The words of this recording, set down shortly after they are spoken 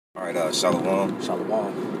All right, Shalom.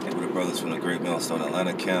 Shalom. And we're the brothers from the Great Millstone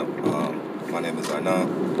Atlanta camp. My name is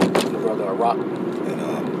Arnan. The brother Arak.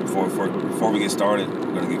 And before we get started,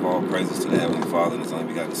 we're going to give all praises to the Heavenly Father and His only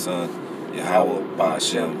begotten Son, Yahweh,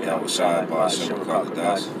 Ba'ashem, Yahweh Shai, Ba'ashem,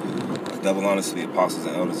 Rakakadash. Double honors to the apostles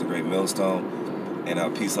and elders of the Great Millstone.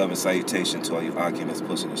 And peace, love, and salutation to all you Akim that's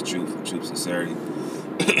pushing this truth and true sincerity.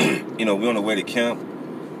 We're on the way to camp.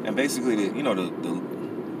 And basically,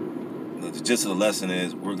 the gist of the lesson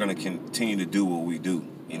is we're going to continue to do what we do,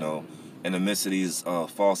 in the midst of these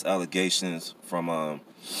false allegations from,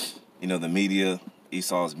 the media,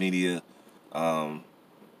 Esau's media.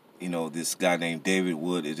 This guy named David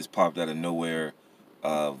Wood, it just popped out of nowhere.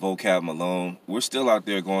 Vocab Malone. We're still out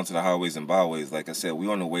there going to the highways and byways. Like I said,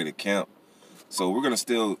 we're on the way to camp. So we're going to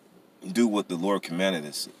still do what the Lord commanded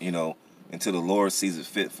us, until the Lord sees it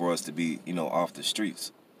fit for us to be, off the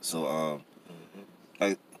streets. So,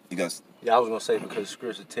 you guys... Yeah, I was going to say, because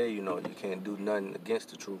Scripture tell you, you can't do nothing against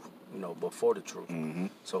the truth, but for the truth. Mm-hmm.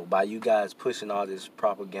 So by you guys pushing all this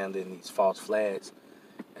propaganda and these false flags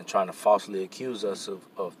and trying to falsely accuse us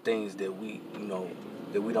of things that we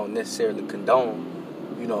don't necessarily condone,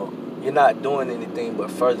 you're not doing anything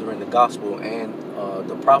but furthering the gospel and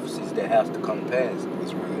the prophecies that have to come to pass.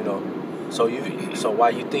 That's right. So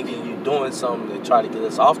while you thinking you're doing something to try to get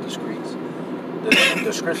us off the streets,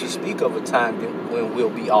 the scriptures speak of a time when we'll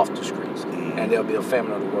be off the streets and there'll be a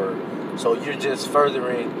famine of the word. So you're just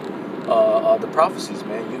furthering the prophecies,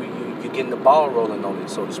 man. You're getting the ball rolling on it,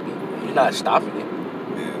 so to speak. You're not stopping it.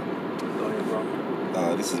 Yeah. Go ahead,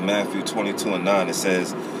 bro. This is Matthew 22:9. It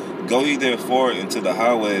says, "Go ye therefore into the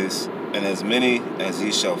highways, and as many as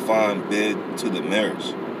ye shall find bid to the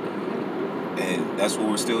marriage." And that's what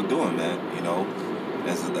we're still doing, man.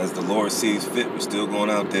 As the Lord sees fit, we're still going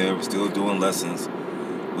out there. We're still doing lessons.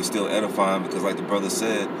 We're still edifying, because like the brother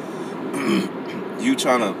said, you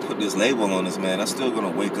trying to put this label on us, man, that's still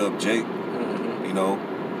going to wake up Jake.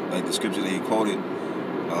 Like the scripture that he quoted.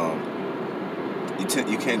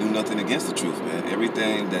 You can't do nothing against the truth, man.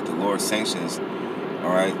 Everything that the Lord sanctions, all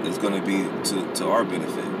right, is going to be to our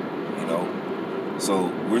benefit, So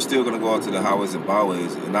we're still going to go out to the highways and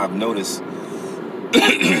byways. And I've noticed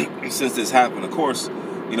since this happened, of course,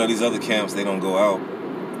 these other camps, they don't go out,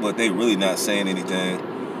 but they really not saying anything,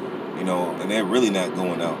 and they're really not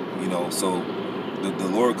going out, So the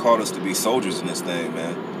Lord called us to be soldiers in this thing,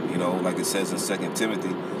 man. Like it says in 2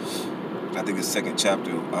 Timothy, I think it's 2nd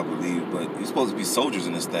chapter, I believe, but you're supposed to be soldiers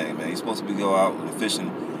in this thing, man. You're supposed to be go out and fishing,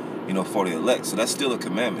 for the elect. So that's still a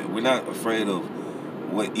commandment. We're not afraid of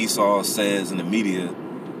what Esau says in the media.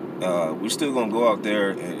 We're still going to go out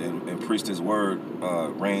there and preach this word,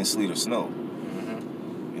 rain, sleet, or snow.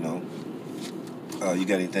 You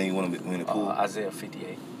got anything you want to pull? Isaiah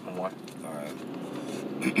 58 and 1. All right.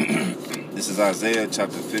 This is Isaiah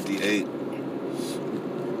chapter 58,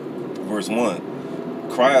 verse 1.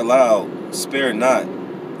 "Cry aloud, spare not,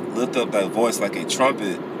 lift up thy voice like a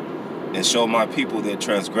trumpet, and show my people their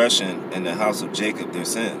transgression, and the house of Jacob their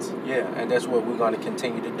sins." Yeah, and that's what we're going to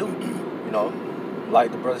continue to do.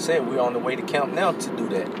 Like the brother said, we're on the way to camp now to do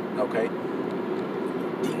that, okay?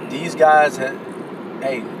 These guys,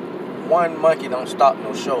 one monkey don't stop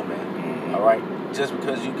no show, man, all right? Just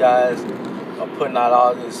because you guys are putting out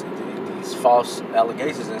all these false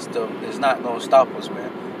allegations and stuff, it's not going to stop us, man,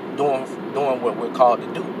 doing what we're called to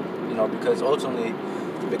do, because ultimately,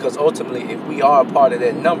 if we are a part of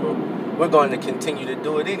that number, we're going to continue to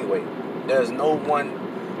do it anyway. There's no one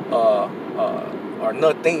or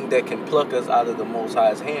nothing that can pluck us out of the Most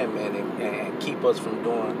High's hand, man, and keep us from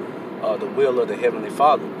doing the will of the Heavenly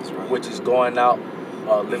Father, which is going out,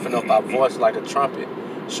 lifting up our voice like a trumpet,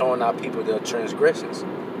 showing our people their transgressions,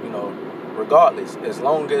 regardless. As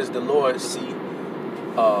long as the Lord see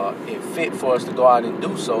it fit for us to go out and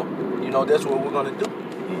do so, that's what we're going to do.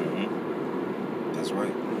 Mm-hmm. That's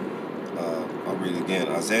right. I'll read it again.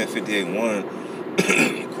 Isaiah 58:1.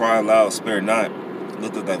 "Cry aloud, spare not,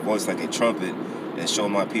 lift up thy voice like a trumpet, and show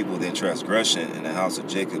my people their transgression, and the house of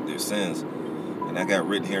Jacob their sins." And I got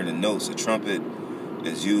written here in the notes, a trumpet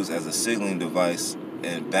is used as a signaling device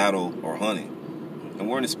in battle or hunting. And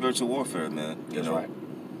we're in a spiritual warfare, man. That's right.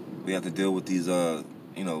 We have to deal with these,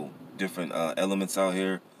 different elements out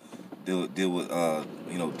here. Deal with,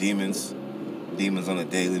 demons on a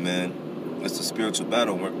daily, man. It's a spiritual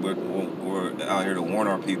battle. We're out here to warn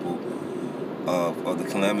our people of the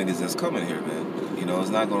calamities that's coming here, man. It's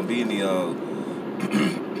not going to be any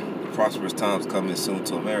prosperous times coming soon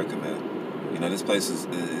to America, man. This place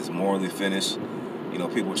is morally finished.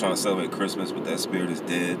 People are trying to celebrate Christmas, but that spirit is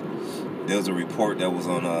dead. There was a report that was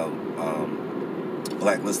on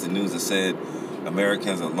Blacklisted News that said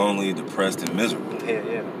Americans are lonely, depressed, and miserable.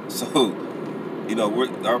 Yeah. So, you know,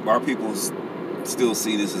 our people still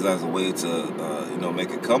see this as a way to, you know,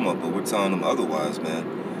 make a come up, but we're telling them otherwise, man.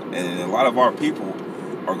 And a lot of our people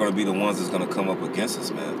are going to be the ones that's going to come up against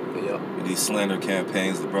us, man. Yeah. These slander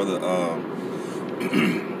campaigns. The brother,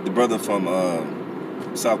 the brother from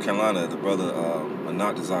South Carolina, the brother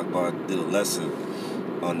Anant Zakbar, did a lesson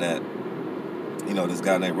on that. You know, this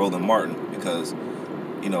guy named Roland Martin, because,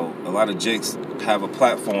 you know, a lot of jakes have a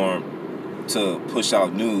platform to push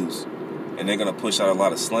out news, and they're going to push out a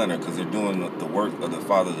lot of slander because they're doing the work of the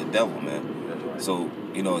father, the devil, man. That's right. So,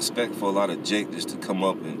 you know, expect for a lot of jake just to come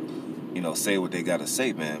up and, you know, say what they got to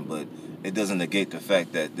say, man. But it doesn't negate the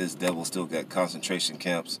fact that this devil still got concentration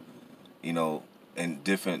camps, you know, and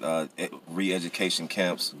different re-education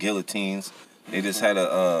camps, guillotines. They just had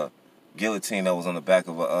a guillotine that was on the back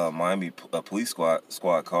of a Miami police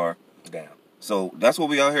squad car. Damn. So that's what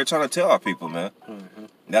we out here trying to tell our people, man. Mm-hmm.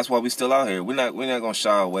 That's why we still out here. We're not gonna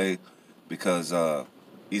shy away because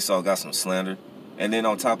Esau got some slander. And then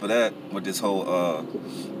on top of that, with this whole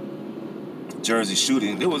Jersey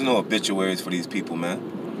shooting, there was no obituaries for these people, man.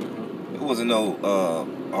 Mm-hmm. There wasn't no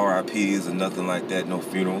RIPs or nothing like that, no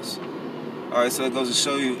funerals. All right, so it goes to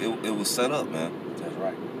show you it was set up, man. That's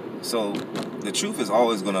right. So the truth is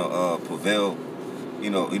always gonna prevail,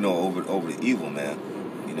 you know, over the evil, man.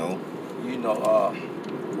 You know. You know,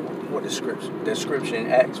 what the scripture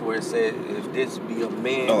in Acts where it said, if this be of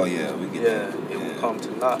men, Oh yeah, we get that. it will come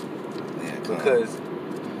to naught. Yeah, come on. Because,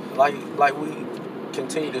 like we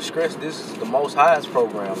continue to stress, this is the Most High's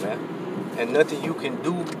program, man, and nothing you can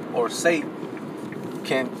do or say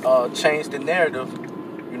can change the narrative,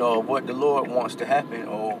 you know, of what the Lord wants to happen,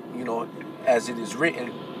 or, you know, as it is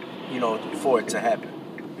written, you know, for it to happen,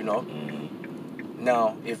 you know. Mm-hmm.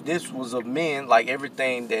 Now, if this was of men, like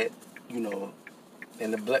everything that, you know,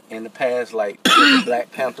 in the past, like the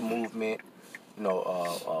Black Panther movement, you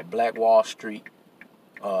know, Black Wall Street,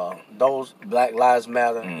 those Black Lives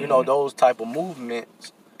Matter, you know, those type of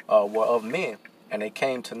movements were of men, and they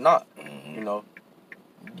came to naught. You know,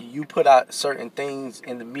 you put out certain things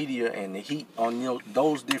in the media and the heat on, you know,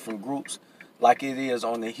 those different groups, like it is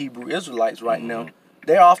on the Hebrew Israelites right now.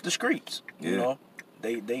 They're off the streets. You know,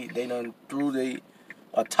 they done threw the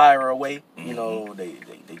attire away. You know, they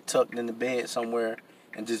tucked in the bed somewhere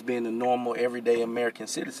and just being a normal everyday American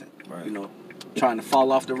citizen. Right. You know, trying to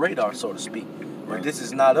fall off the radar, so to speak. But Right. this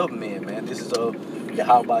is not of men, man. This is of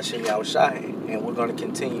Yahweh Shem Yahushai, and we're gonna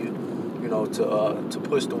continue, you know, to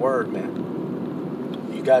push the word,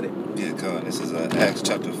 man. You got it. Yeah, God. This is Acts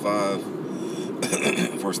chapter 5,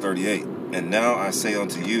 verse 38. And now I say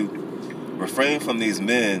unto you, refrain from these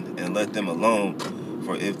men and let them alone.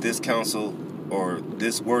 For if this counsel or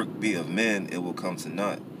this work be of men, it will come to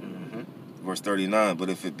naught. Verse 39. But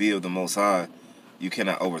if it be of the Most High, you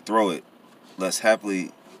cannot overthrow it, lest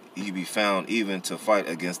haply ye be found even to fight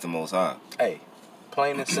against the Most High. Hey,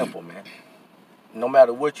 plain and simple, man. No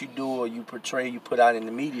matter what you do or you portray, you put out in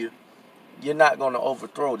the media, you're not going to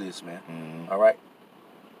overthrow this, man. All right?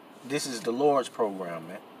 This is the Lord's program,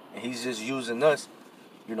 man. And he's just using us,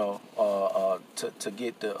 you know, to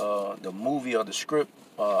get the movie or the script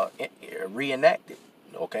reenacted.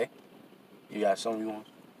 Okay? You got something you want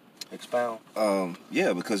to expound?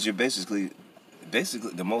 Yeah, because you're basically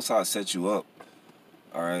the Most High set you up,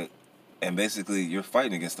 all right, and basically you're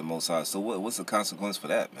fighting against the Most High. So what's the consequence for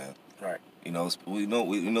that, man? Right. You know, we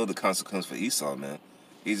know the consequence for Esau, man.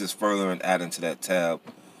 He's just further and adding to that tab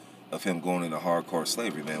of him going into hardcore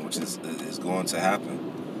slavery, man, which is going to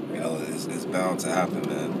happen. You know, it's bound to happen,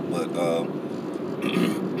 man. But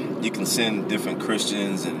you can send different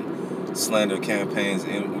Christians and slander campaigns,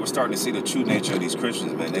 and we're starting to see the true nature of these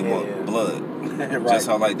Christians, man. They want blood. Right. Just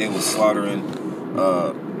how like they were slaughtering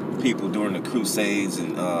people during the Crusades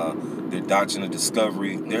and their doctrine of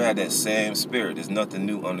discovery. They had that same spirit. There's nothing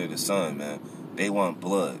new under the sun, man. They want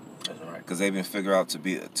blood. That's right. Because they've been figured out to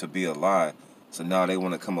be a lie. So now they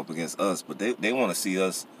want to come up against us, but they want to see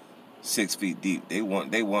us 6 feet deep. They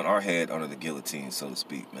want our head under the guillotine, so to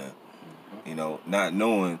speak, man. You know, not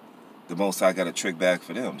knowing the Most High got a trick back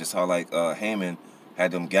for them. Just how like Haman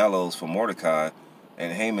had them gallows for Mordecai,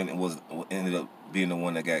 and Haman ended up being the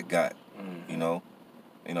one that got. You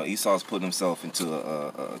know, Esau's putting himself into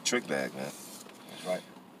a trick bag, man. That's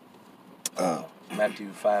right. Matthew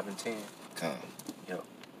 5 and 10. Come. Yep.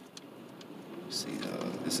 See,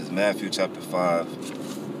 this is Matthew chapter 5,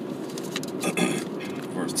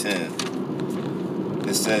 verse 10.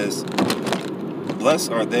 It says,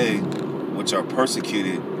 blessed are they which are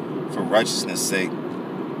persecuted for righteousness' sake,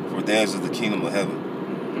 for theirs is the kingdom of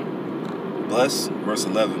heaven. Blessed, verse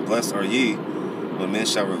 11, blessed are ye when men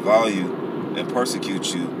shall revile you and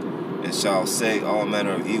persecute you, and shall say all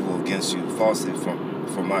manner of evil against you falsely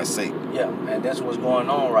for my sake. Yeah, and that's what's going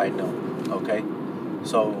on right now. Okay,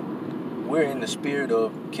 so we're in the spirit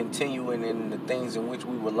of continuing in the things in which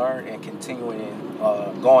we will learn and continuing in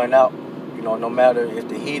going out. You know, no matter if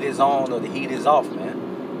the heat is on or the heat is off,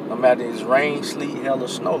 man. No matter if it's rain, sleet, hell, or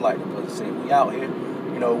snow, like the brother said, we out here.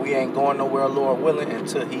 You know, we ain't going nowhere, Lord willing,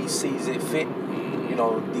 until He sees it fit. You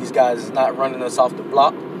know, these guys is not running us off the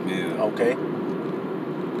block. Yeah. Okay.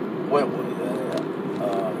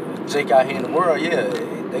 Jake out here in the world, yeah,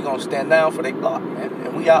 they gonna stand down for their block, man.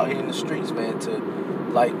 And we out here in the streets, man, to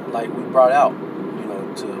like we brought out, you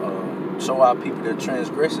know, to show our people their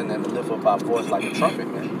transgression and to lift up our voice like a trumpet,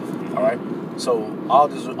 man. All right. So all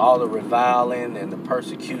the reviling and the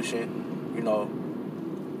persecution, you know,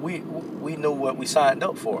 we knew what we signed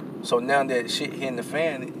up for. So now that shit hitting the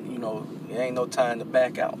fan, you know, it ain't no time to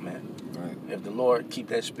back out, man. Right. If the Lord keep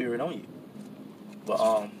that spirit on you.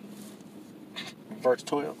 But verse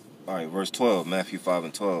 12. All right, verse 12, Matthew 5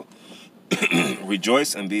 and 12.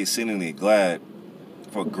 Rejoice and be exceedingly glad,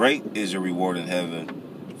 for great is your reward in heaven.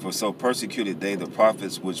 For so persecuted they the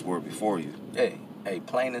prophets which were before you. Hey,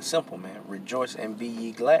 plain and simple, man. Rejoice and be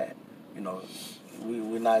ye glad. You know,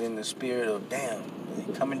 we're not in the spirit of, damn,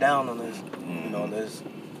 they coming down on us. You know, let's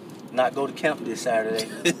not go to camp this Saturday.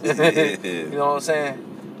 You know what I'm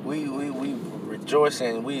saying? We rejoice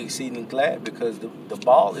and we exceedingly glad because the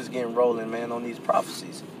ball is getting rolling, man, on these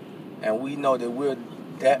prophecies. And we know that we're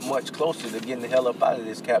that much closer to getting the hell up out of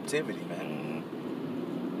this captivity, man.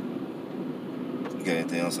 You got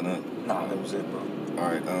anything else on that? Nah, that was it, bro. All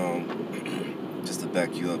right, just to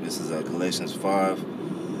back you up, this is Galatians 5,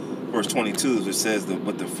 verse 22, which says,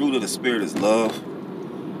 but the fruit of the Spirit is love,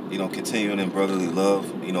 you know, continuing in brotherly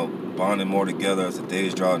love, you know, bonding more together as the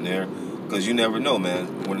days draw near. Because you never know,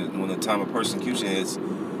 man, when the time of persecution hits,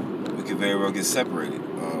 we could very well get separated.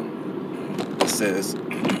 It says,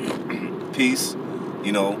 peace,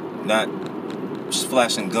 you know, not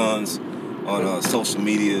flashing guns on social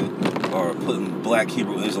media or putting Black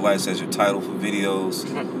Hebrew Israelites as your title for videos.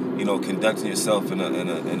 You know, conducting yourself in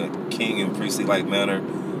a king and priestly like manner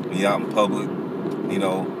when you're out in public. You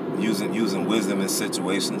know, using wisdom in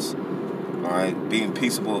situations. All right, being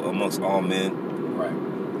peaceable amongst all men. Right.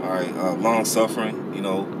 All right, long suffering. You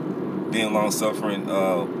know, being long suffering.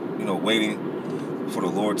 You know, waiting for the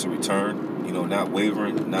Lord to return. You know, not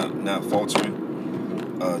wavering, not faltering.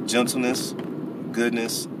 Gentleness,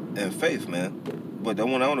 goodness, and faith, man. But the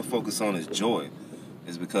one I want to focus on is joy,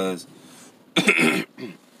 is because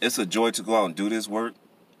it's a joy to go out and do this work.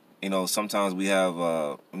 You know, sometimes we have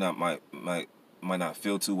might not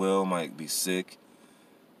feel too well, might be sick,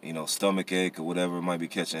 you know, stomach ache or whatever, might be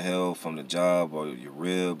catching hell from the job or your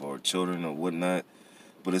rib or children or whatnot.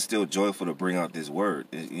 But it's still joyful to bring out this word.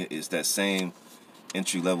 It's that same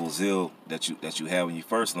entry-level zeal that you had when you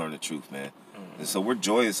first learned the truth, man. And so we're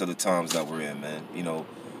joyous of the times that we're in, man. You know,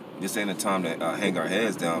 this ain't a time to hang our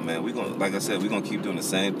heads down, man. We're gonna, like I said, we're gonna keep doing the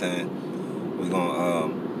same thing. We're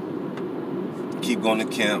gonna keep going to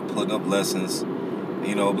camp, putting up lessons,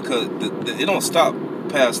 you know, because it don't stop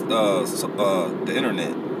past the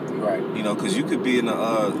internet. Right. You know, because you could be in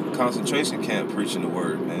a concentration camp preaching the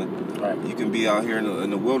word, man. Right. You can be out here in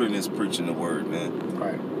the wilderness preaching the word, man.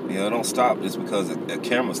 Right. You know, it don't stop just because a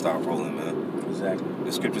camera stopped rolling, man. Exactly.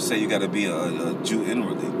 The scriptures say you got to be a Jew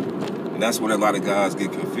inwardly. And that's where a lot of guys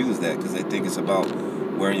get confused at, because they think it's about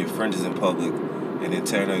wearing your fringes in public and then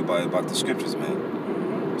telling everybody about the scriptures,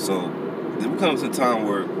 man. So there comes a time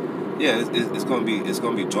where, yeah, it's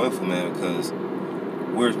gonna be joyful, man, because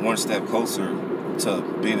we're one step closer to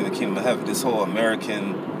being in the kingdom of heaven. This whole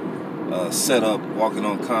American setup, walking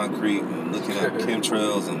on concrete and looking at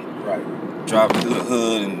chemtrails and driving through the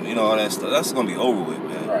hood and, you know, all that stuff, that's gonna be over with,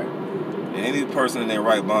 man. Right. And any person in their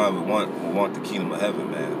right mind would want the kingdom of heaven,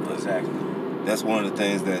 man. But exactly. That's one of the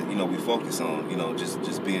things that, you know, we focus on, you know,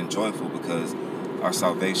 just being joyful, because our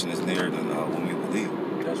salvation is nearer than when we believe.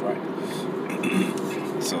 That's right.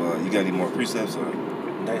 So you got any more precepts? Or?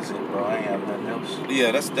 That's it, bro. I ain't have nothing else.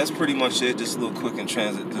 Yeah, that's pretty much it. Just a little quick in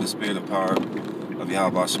transit to the spirit and power of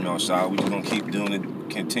Yahweh Shem Shah. We're just gonna keep doing it,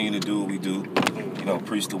 continue to do what we do. You know,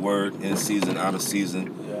 preach the word in season, out of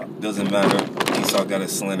season. Yeah. Doesn't matter. Esau got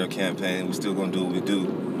his slander campaign. We're still gonna do what we do.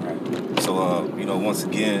 Right. So you know, once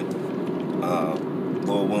again,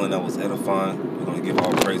 Lord willing, that was edifying. We're gonna give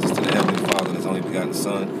all praises to the Heavenly Father and His only begotten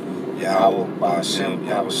Son, Yahweh, Ba'ashem,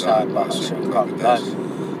 Yahweh Shai, Ba'ashem,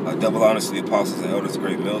 Kakadash. Double honors to the apostles and elders,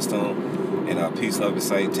 great millstone, and peace, love, and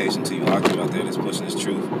salutation to you, Hakim, out there that's pushing this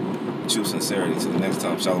truth, true sincerity. Till the next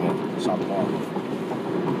time, Shalom. Shalom.